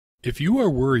If you are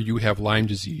worried you have Lyme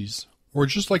disease, or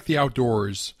just like the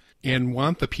outdoors, and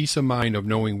want the peace of mind of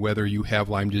knowing whether you have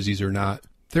Lyme disease or not,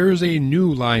 there is a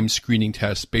new Lyme screening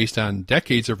test based on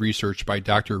decades of research by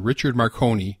Dr. Richard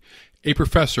Marconi, a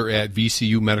professor at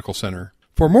VCU Medical Center.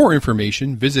 For more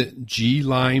information, visit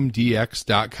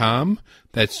glymedx.com,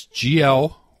 that's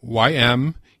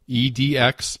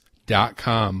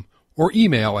glymedx.com, or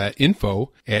email at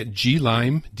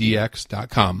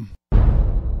info@glymedx.com.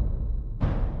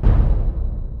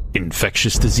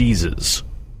 Infectious diseases,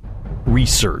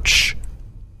 research,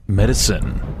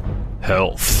 medicine,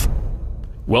 health.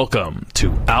 Welcome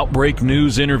to Outbreak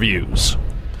News Interviews.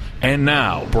 And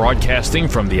now, broadcasting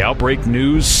from the Outbreak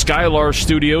News Skylar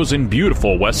Studios in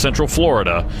beautiful West Central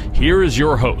Florida, here is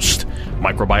your host,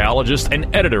 microbiologist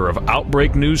and editor of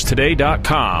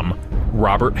OutbreakNewsToday.com,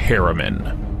 Robert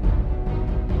Harriman.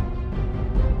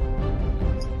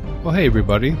 Well, hey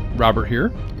everybody, Robert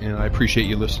here, and I appreciate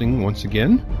you listening once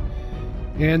again.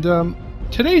 And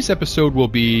today's episode will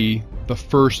be the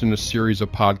first in a series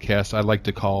of podcasts I like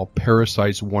to call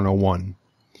Parasites 101.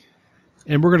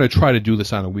 And we're going to try to do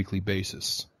this on a weekly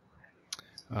basis.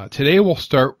 Today we'll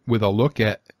start with a look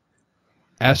at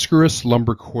Ascaris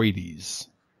Lumbricoides.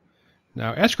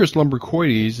 Now, Ascaris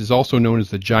Lumbricoides is also known as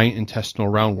the giant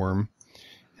intestinal roundworm,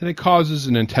 and it causes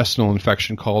an intestinal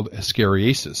infection called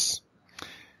Ascariasis.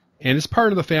 And it's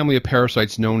part of the family of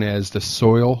parasites known as the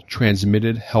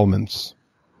soil-transmitted helminths.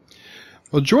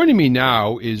 Well, joining me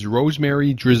now is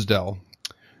Rosemary Drisdelle.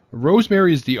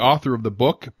 Rosemary is the author of the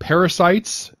book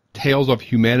Parasites, Tales of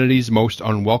Humanity's Most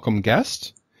Unwelcome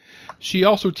Guest. She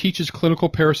also teaches clinical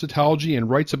parasitology and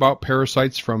writes about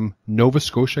parasites from Nova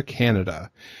Scotia, Canada.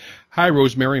 Hi,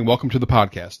 Rosemary, and welcome to the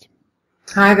podcast.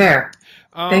 Hi there.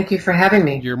 Thank you for having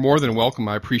me. You're more than welcome.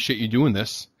 I appreciate you doing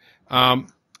this.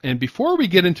 And before we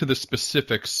get into the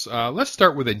specifics, let's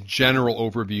start with a general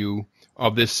overview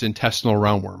of this intestinal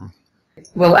roundworm.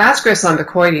 Well, Ascaris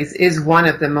lumbricoides is one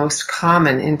of the most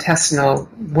common intestinal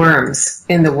worms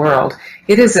in the world.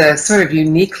 It is a sort of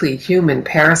uniquely human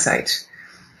parasite.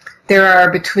 There are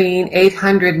between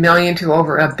 800 million to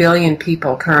over 1 billion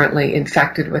people currently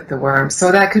infected with the worm,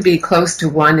 so that could be close to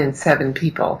 1 in 7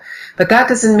 people. But that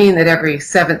doesn't mean that every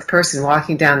 7th person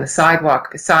walking down the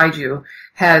sidewalk beside you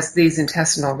has these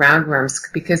intestinal roundworms,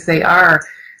 because they are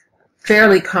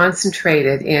fairly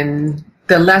concentrated in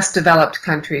the less developed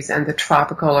countries and the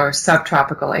tropical or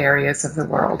subtropical areas of the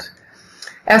world.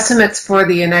 Estimates for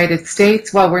the United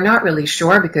States, well, we're not really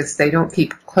sure because they don't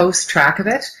keep close track of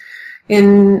it.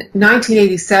 In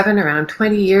 1987, around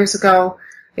 20 years ago,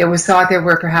 it was thought there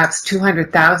were perhaps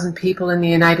 200,000 people in the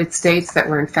United States that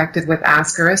were infected with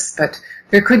Ascaris, but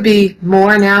there could be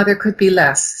more now, there could be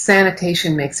less.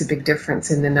 Sanitation makes a big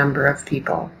difference in the number of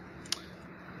people.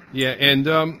 Yeah,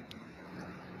 and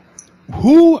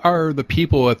who are the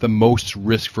people at the most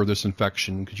risk for this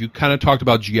infection? Because you kind of talked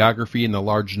about geography and the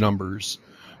large numbers.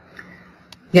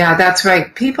 Yeah, that's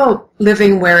right. People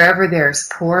living wherever there's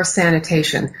poor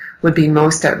sanitation would be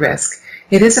most at risk.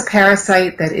 It is a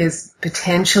parasite that is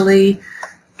potentially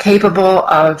capable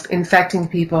of infecting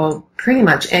people pretty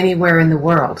much anywhere in the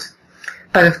world.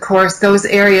 But of course, those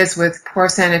areas with poor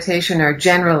sanitation are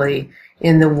generally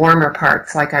in the warmer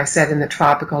parts, like I said, in the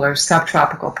tropical or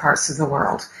subtropical parts of the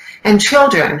world. And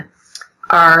children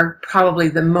are probably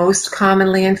the most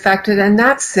commonly infected, and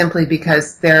that's simply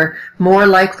because they're more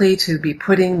likely to be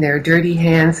putting their dirty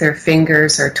hands, their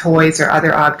fingers, or toys or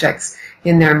other objects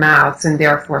in their mouths, and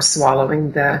therefore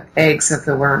swallowing the eggs of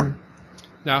the worm.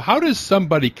 Now, how does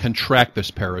somebody contract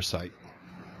this parasite?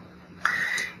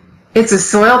 It's a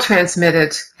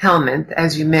soil-transmitted helminth,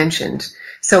 as you mentioned,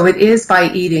 so it is by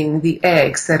eating the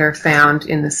eggs that are found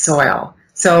in the soil.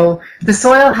 So the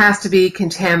soil has to be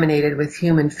contaminated with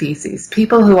human feces.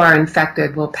 People who are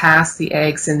infected will pass the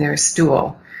eggs in their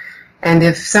stool. And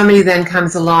if somebody then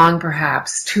comes along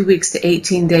perhaps 2 weeks to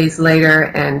 18 days later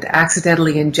and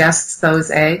accidentally ingests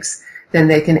those eggs, then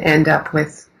they can end up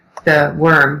with the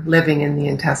worm living in the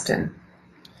intestine.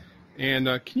 And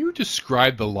can you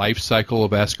describe the life cycle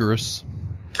of Ascaris?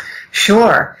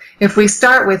 Sure. If we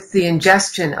start with the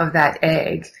ingestion of that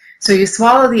egg, so you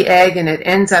swallow the egg and it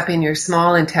ends up in your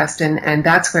small intestine, and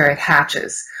that's where it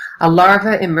hatches. A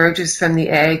larva emerges from the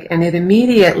egg, and it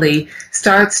immediately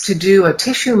starts to do a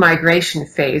tissue migration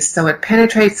phase. So it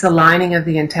penetrates the lining of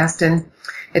the intestine.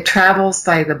 It travels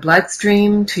by the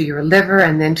bloodstream to your liver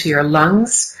and then to your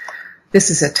lungs. This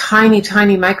is a tiny,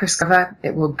 tiny microscope.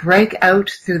 It will break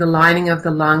out through the lining of the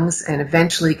lungs and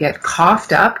eventually get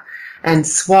coughed up and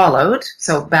swallowed,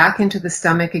 so back into the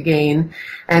stomach again.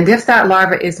 And if that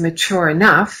larva is mature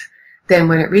enough, then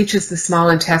when it reaches the small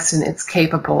intestine, it's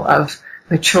capable of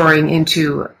maturing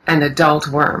into an adult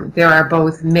worm. There are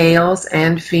both males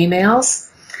and females.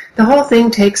 The whole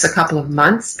thing takes a couple of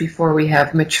months before we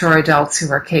have mature adults who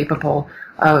are capable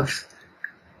of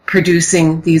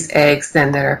producing these eggs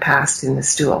then that are passed in the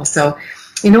stool. So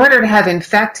in order to have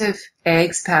infective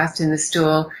eggs passed in the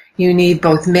stool, you need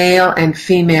both male and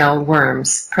female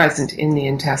worms present in the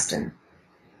intestine.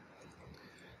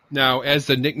 Now, as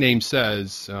the nickname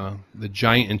says, the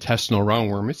giant intestinal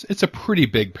roundworm, it's a pretty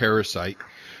big parasite.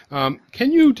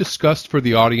 Can you discuss for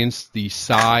the audience the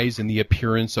size and the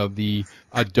appearance of the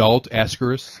adult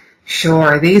Ascaris?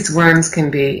 Sure. These worms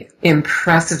can be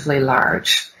impressively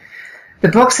large. The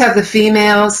books have the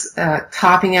females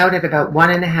topping out at about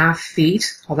 1.5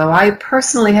 feet, although I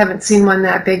personally haven't seen one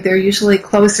that big. They're usually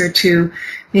closer to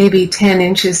maybe 10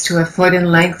 inches to a foot in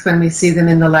length when we see them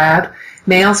in the lab.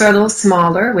 Males are a little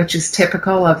smaller, which is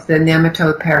typical of the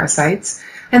nematode parasites,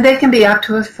 and they can be up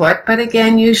to a foot, but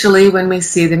again, usually when we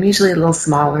see them, usually a little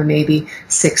smaller, maybe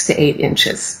 6 to 8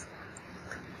 inches.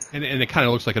 And it kind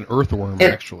of looks like an earthworm,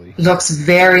 actually. It looks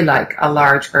very like a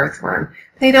large earthworm.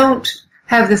 They don't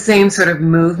have the same sort of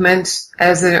movement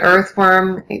as an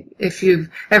earthworm. If you've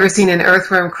ever seen an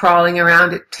earthworm crawling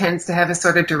around, it tends to have a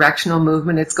sort of directional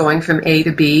movement. It's going from A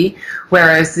to B,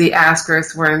 whereas the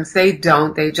Ascaris worms, they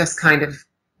don't. They just kind of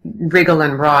wriggle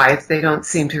and writhe. They don't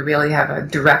seem to really have a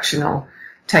directional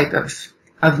type of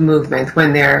movement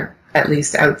when they're at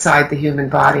least outside the human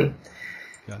body.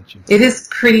 Gotcha. It is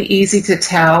pretty easy to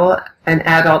tell an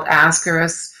adult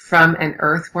Ascaris from an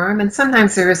earthworm, and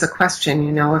sometimes there is a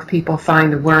question, if people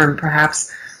find a worm perhaps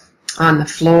on the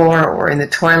floor or in the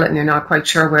toilet and they're not quite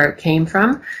sure where it came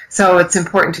from. So it's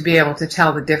important to be able to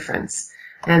tell the difference.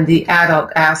 And the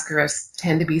adult Ascaris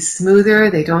tend to be smoother.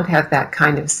 They don't have that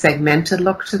kind of segmented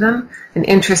look to them. And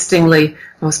interestingly,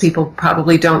 most people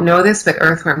probably don't know this, but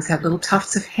earthworms have little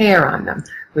tufts of hair on them,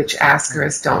 which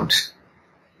Ascaris don't.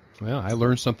 Well, I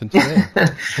learned something today.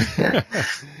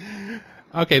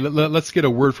 Okay, let's get a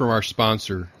word from our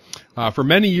sponsor. For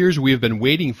many years, we have been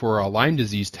waiting for a Lyme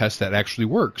disease test that actually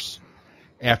works.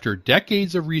 After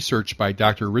decades of research by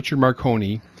Dr. Richard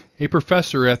Marconi, a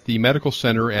professor at the Medical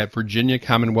Center at Virginia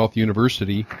Commonwealth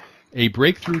University, a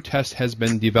breakthrough test has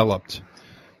been developed.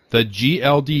 The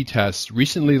GLD test,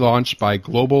 recently launched by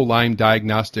Global Lyme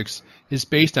Diagnostics, is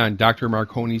based on Dr.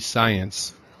 Marconi's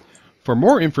science. For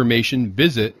more information,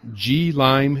 visit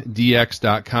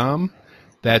glymedx.com.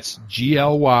 That's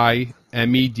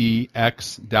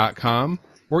glymedx.com,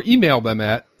 or email them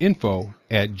at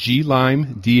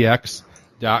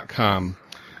info@glymedx.com.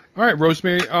 All right,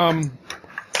 Rosemary,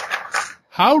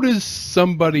 how does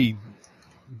somebody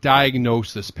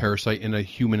diagnose this parasite in a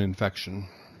human infection?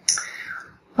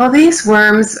 Well, these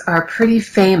worms are pretty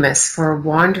famous for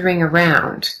wandering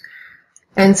around.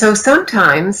 And so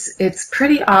sometimes it's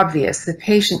pretty obvious. The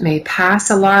patient may pass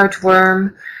a large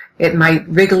worm. It might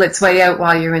wriggle its way out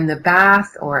while you're in the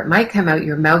bath, or it might come out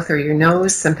your mouth or your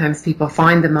nose. Sometimes people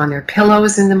find them on their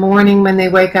pillows in the morning when they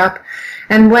wake up.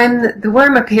 And when the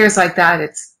worm appears like that,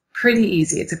 it's pretty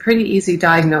easy. It's a pretty easy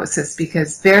diagnosis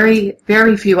because very,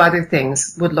 very few other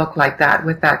things would look like that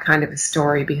with that kind of a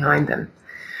story behind them.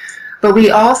 But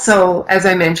we also, as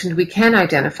I mentioned, we can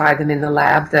identify them in the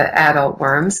lab, the adult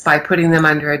worms, by putting them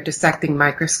under a dissecting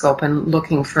microscope and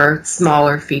looking for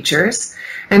smaller features.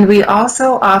 And we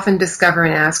also often discover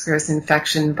an Ascaris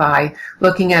infection by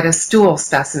looking at a stool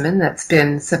specimen that's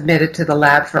been submitted to the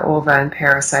lab for ova and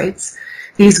parasites.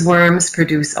 These worms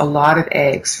produce a lot of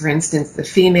eggs. For instance, the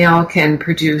female can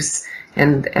produce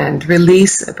and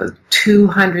release about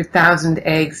 200,000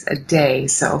 eggs a day.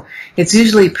 So it's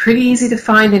usually pretty easy to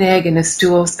find an egg in a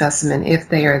stool specimen if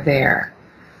they are there.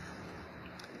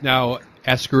 Now,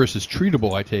 Ascaris is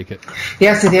treatable, I take it.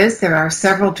 Yes, it is. There are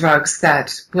several drugs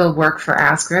that will work for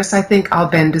Ascaris. I think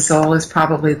albendazole is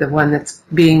probably the one that's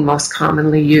being most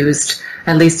commonly used,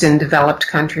 at least in developed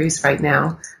countries right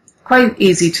now. Quite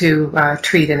easy to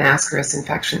treat an Ascaris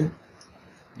infection.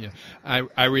 Yeah,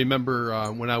 I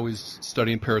remember when I was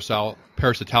studying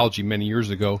parasitology many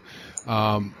years ago,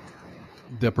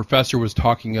 the professor was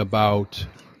talking about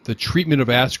the treatment of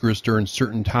Ascaris during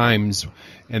certain times,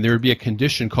 and there would be a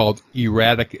condition called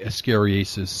erratic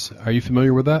ascariasis. Are you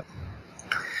familiar with that?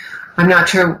 I'm not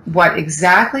sure what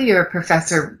exactly your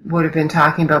professor would have been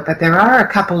talking about, but there are a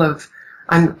couple of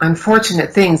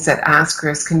unfortunate things that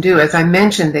Ascaris can do. As I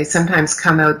mentioned, they sometimes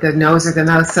come out the nose or the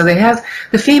mouth. So they have,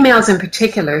 the females in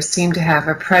particular seem to have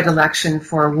a predilection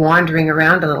for wandering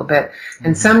around a little bit.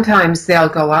 And sometimes they'll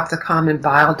go up the common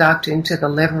bile duct into the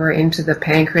liver, into the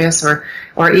pancreas, or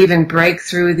even break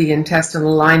through the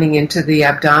intestinal lining into the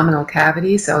abdominal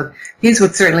cavity. So these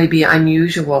would certainly be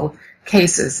unusual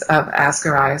cases of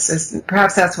ascariasis.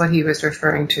 Perhaps that's what he was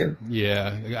referring to.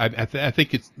 Yeah, I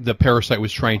think it's the parasite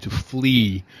was trying to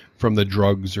flee from the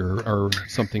drugs or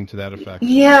something to that effect.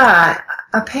 Yeah,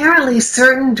 apparently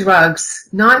certain drugs,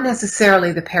 not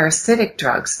necessarily the parasitic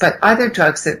drugs, but other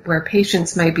drugs where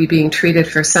patients might be being treated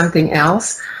for something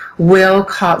else,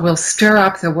 will stir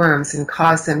up the worms and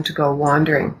cause them to go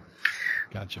wandering.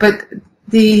 Gotcha. But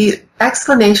the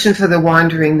explanation for the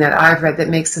wandering that I've read that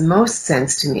makes the most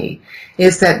sense to me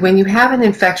is that when you have an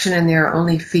infection and there are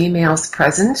only females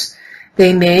present,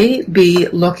 they may be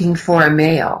looking for a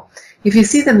male. If you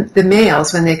see the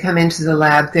males when they come into the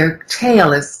lab, their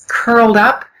tail is curled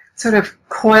up, sort of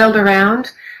coiled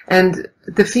around, and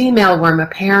the female worm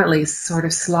apparently sort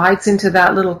of slides into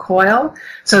that little coil.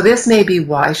 So this may be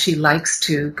why she likes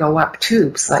to go up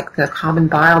tubes, like the common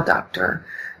bile duct or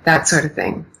that sort of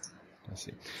thing. I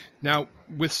see. Now,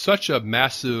 with such a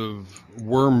massive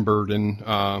worm burden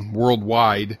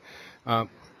worldwide,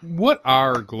 what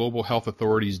are global health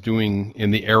authorities doing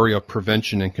in the area of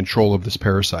prevention and control of this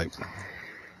parasite?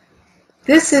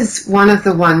 This is one of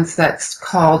the ones that's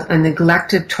called a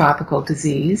neglected tropical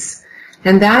disease,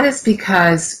 and that is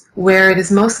because where it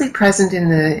is mostly present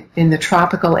in the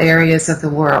tropical areas of the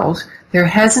world, there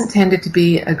hasn't tended to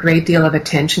be a great deal of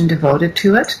attention devoted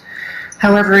to it.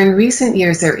 However, in recent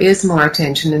years there is more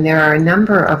attention, and there are a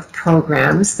number of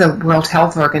programs. The World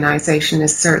Health Organization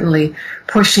is certainly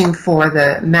pushing for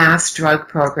the mass drug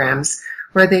programs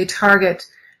where they target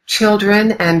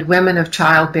children and women of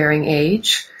childbearing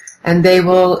age, and they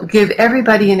will give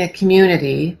everybody in a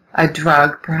community a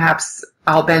drug, perhaps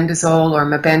albendazole or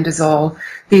mebendazole.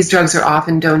 These drugs are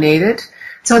often donated.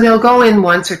 So they'll go in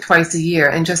once or twice a year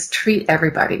and just treat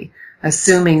everybody,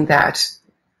 assuming that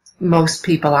most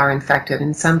people are infected.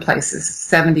 In some places,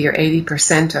 70 or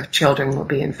 80% of children will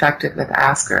be infected with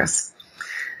Ascaris.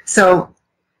 So,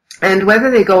 and whether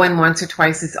they go in once or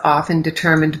twice is often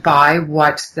determined by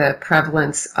what the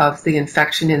prevalence of the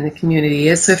infection in the community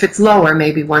is. So if it's lower,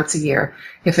 maybe once a year.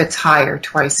 If it's higher,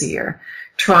 twice a year.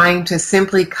 Trying to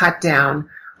simply cut down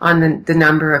on the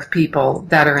number of people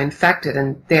that are infected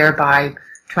and thereby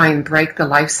try and break the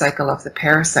life cycle of the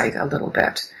parasite a little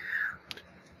bit.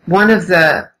 One of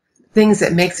the things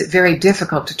that makes it very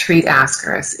difficult to treat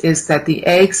Ascaris is that the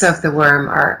eggs of the worm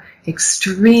are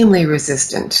extremely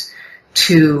resistant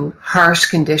to harsh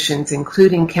conditions,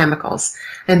 including chemicals,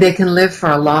 and they can live for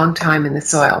a long time in the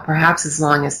soil, perhaps as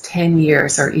long as 10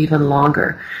 years or even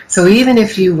longer. So even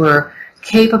if you were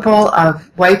capable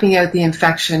of wiping out the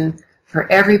infection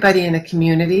for everybody in a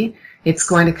community, it's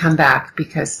going to come back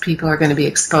because people are going to be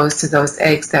exposed to those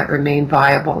eggs that remain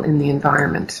viable in the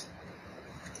environment.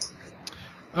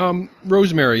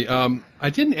 Rosemary, I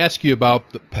didn't ask you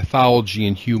about the pathology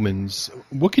in humans.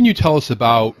 What can you tell us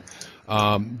about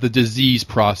the disease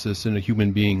process in a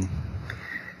human being?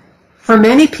 For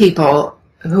many people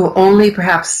who only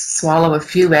perhaps swallow a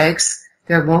few eggs,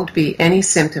 there won't be any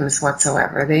symptoms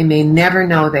whatsoever. They may never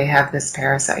know they have this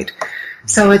parasite.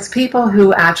 So it's people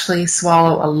who actually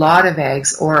swallow a lot of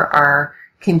eggs or are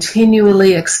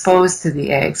continually exposed to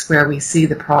the eggs where we see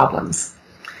the problems.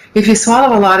 If you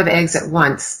swallow a lot of eggs at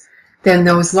once, then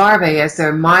those larvae, as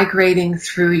they're migrating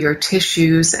through your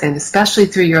tissues and especially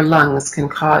through your lungs, can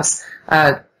cause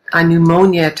a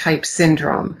pneumonia-type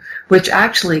syndrome, which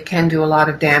actually can do a lot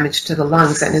of damage to the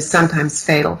lungs and is sometimes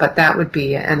fatal, but that would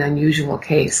be an unusual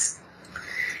case.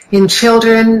 In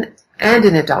children and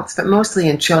in adults, but mostly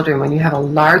in children, when you have a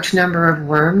large number of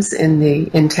worms in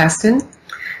the intestine,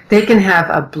 they can have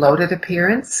a bloated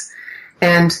appearance,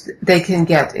 and they can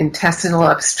get intestinal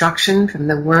obstruction from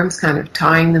the worms kind of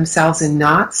tying themselves in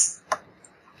knots.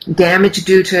 Damage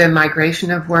due to migration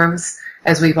of worms,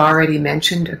 as we've already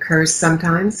mentioned, occurs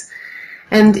sometimes.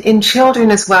 And in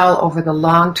children as well, over the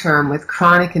long term with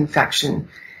chronic infection,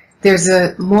 there's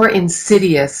a more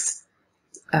insidious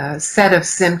set of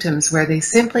symptoms where they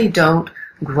simply don't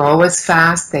grow as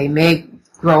fast. They may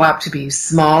grow up to be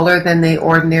smaller than they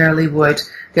ordinarily would.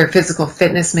 Their physical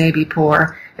fitness may be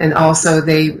poor, and also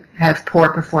they have poor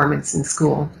performance in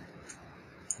school.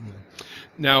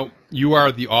 Now, you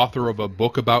are the author of a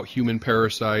book about human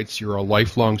parasites. You're a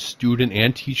lifelong student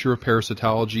and teacher of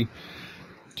parasitology.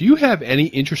 Do you have any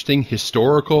interesting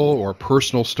historical or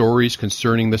personal stories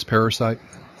concerning this parasite?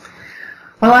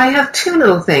 Well, I have two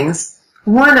little things.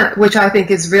 One, which I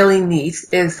think is really neat,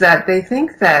 is that they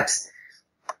think that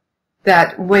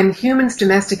when humans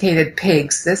domesticated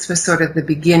pigs, this was sort of the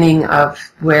beginning of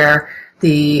where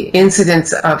the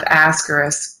incidence of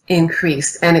Ascaris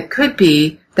increased. And it could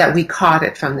be that we caught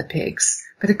it from the pigs,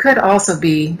 but it could also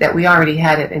be that we already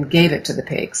had it and gave it to the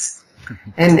pigs.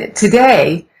 And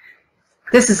today,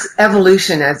 this is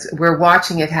evolution as we're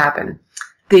watching it happen.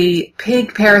 The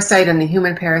pig parasite and the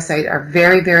human parasite are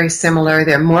very, very similar.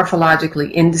 They're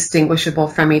morphologically indistinguishable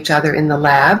from each other in the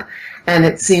lab, and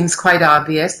it seems quite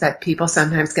obvious that people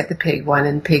sometimes get the pig one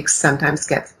and pigs sometimes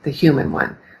get the human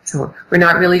one. So we're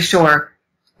not really sure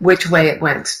which way it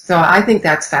went. So I think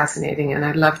that's fascinating, and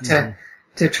I'd love to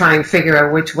try and figure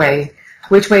out which way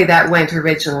that went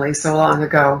originally so long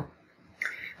ago.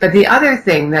 But the other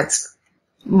thing that's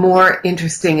more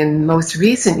interesting in most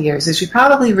recent years is you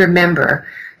probably remember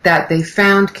that they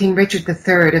found King Richard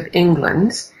III of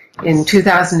England in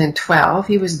 2012.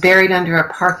 He was buried under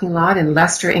a parking lot in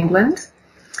Leicester, England.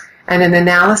 And an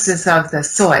analysis of the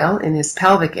soil in his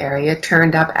pelvic area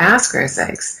turned up Ascaris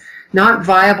eggs. Not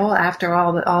viable after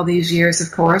all these years,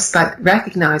 of course, but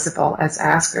recognizable as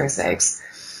Ascaris eggs,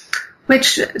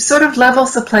 which sort of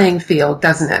levels the playing field,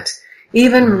 doesn't it?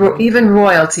 Even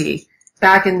royalty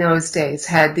back in those days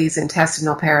had these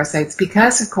intestinal parasites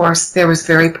because, of course, there was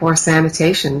very poor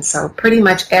sanitation. So pretty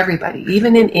much everybody,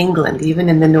 even in England, even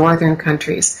in the northern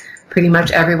countries, pretty much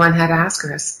everyone had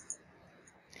Ascaris.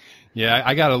 Yeah,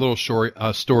 I got a little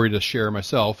story to share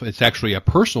myself. It's actually a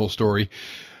personal story.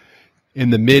 In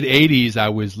the mid-'80s, I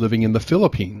was living in the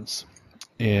Philippines,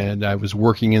 and I was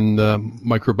working in the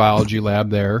microbiology lab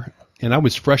there, and I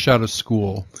was fresh out of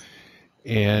school.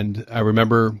 And I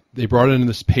remember they brought in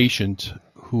this patient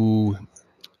who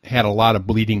had a lot of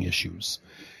bleeding issues.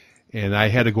 And I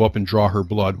had to go up and draw her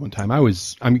blood one time.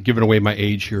 I'm giving away my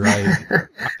age here.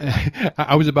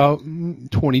 I was about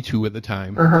 22 at the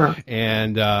time. Uh-huh.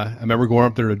 And I remember going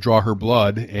up there to draw her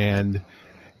blood, and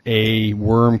a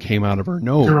worm came out of her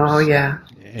nose. Oh, yeah.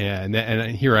 And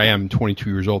here I am, 22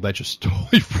 years old. That just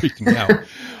totally freaked me out.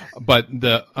 But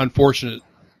the unfortunate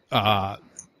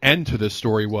end to this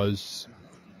story was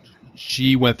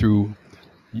she went through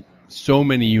so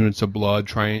many units of blood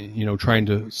trying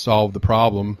to solve the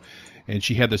problem, and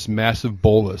she had this massive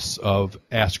bolus of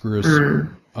Ascaris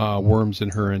worms in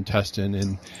her intestine.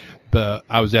 And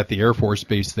I was at the Air Force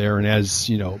Base there, and as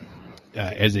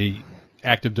a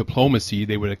act of diplomacy,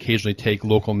 they would occasionally take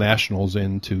local nationals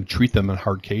in to treat them in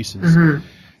hard cases. Mm-hmm.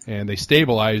 And they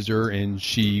stabilized her, and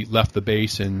she left the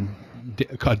base, and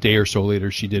a day or so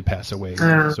later she did pass away.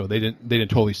 So they didn't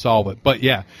totally solve it, but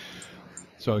yeah.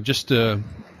 So just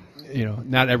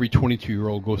not every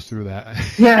 22-year-old goes through that.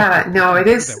 Yeah, no, it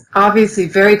is obviously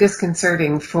very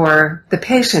disconcerting for the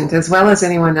patient as well as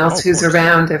anyone else who's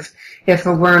around if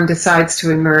a worm decides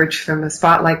to emerge from a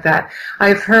spot like that.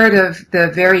 I've heard of the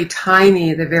very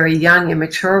tiny, the very young,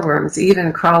 immature worms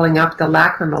even crawling up the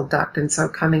lacrimal duct and so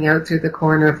coming out through the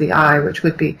corner of the eye, which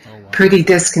would be pretty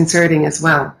disconcerting as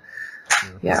well. Sure.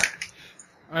 Yeah.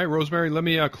 All right, Rosemary, let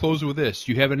me close with this.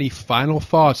 Do you have any final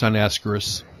thoughts on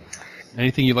Ascaris?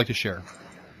 Anything you'd like to share?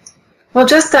 Well,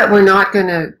 just that we're not going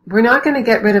to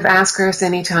get rid of Ascaris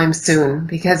anytime soon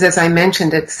because, as I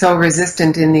mentioned, it's so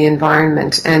resistant in the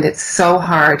environment and it's so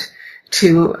hard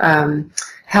to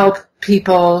help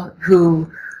people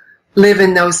who live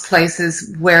in those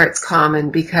places where it's common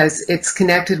because it's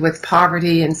connected with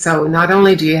poverty. And so not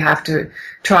only do you have to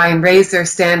try and raise their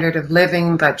standard of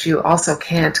living, but you also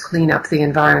can't clean up the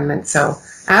environment. So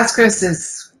Ascaris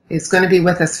is going to be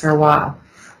with us for a while.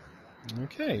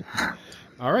 Okay.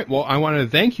 All right. Well, I want to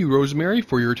thank you, Rosemary,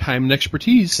 for your time and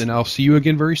expertise, and I'll see you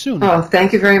again very soon. Oh,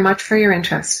 thank you very much for your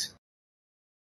interest.